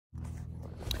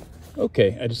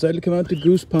Okay, I decided to come out to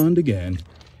Goose Pond again.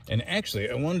 And actually,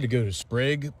 I wanted to go to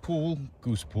Sprague Pool,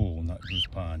 Goose Pool, not Goose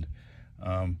Pond.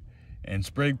 And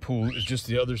Sprague Pool is just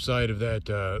the other side of that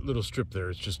little strip there.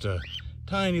 It's just a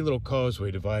tiny little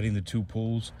causeway dividing the two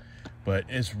pools. But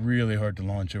it's really hard to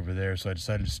launch over there, so I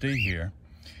decided to stay here.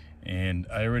 And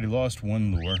I already lost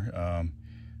one lure.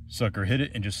 Sucker hit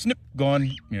it and just snip, gone.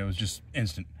 You know, it was just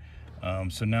instant.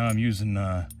 So now I'm using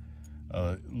a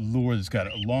lure that's got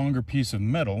a longer piece of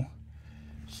metal.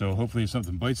 So hopefully if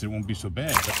something bites it, it won't be so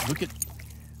bad. But look at,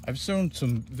 I've shown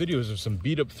some videos of some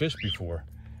beat up fish before,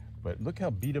 but look how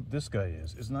beat up this guy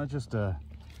is. It's not just a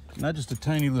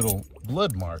tiny little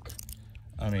blood mark.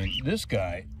 I mean, this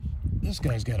guy's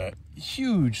got a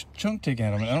huge chunk taken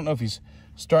out of him. I don't know if he's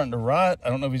starting to rot. I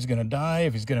don't know if he's gonna die,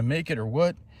 if he's gonna make it or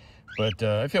what, but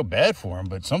I feel bad for him,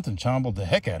 but something chombled the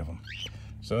heck out of him.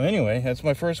 So anyway, that's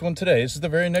my first one today. This is the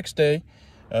very next day.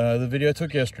 The video I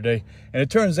took yesterday, and it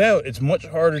turns out it's much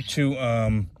harder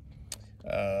to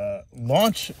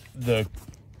launch the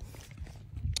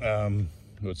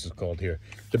what's it called here,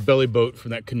 the belly boat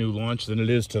from that canoe launch than it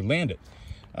is to land it,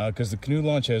 because the canoe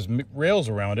launch has rails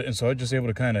around it, and so I was just able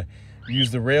to kind of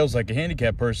use the rails like a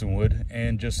handicapped person would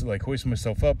and just like hoist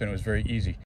myself up, and it was very easy.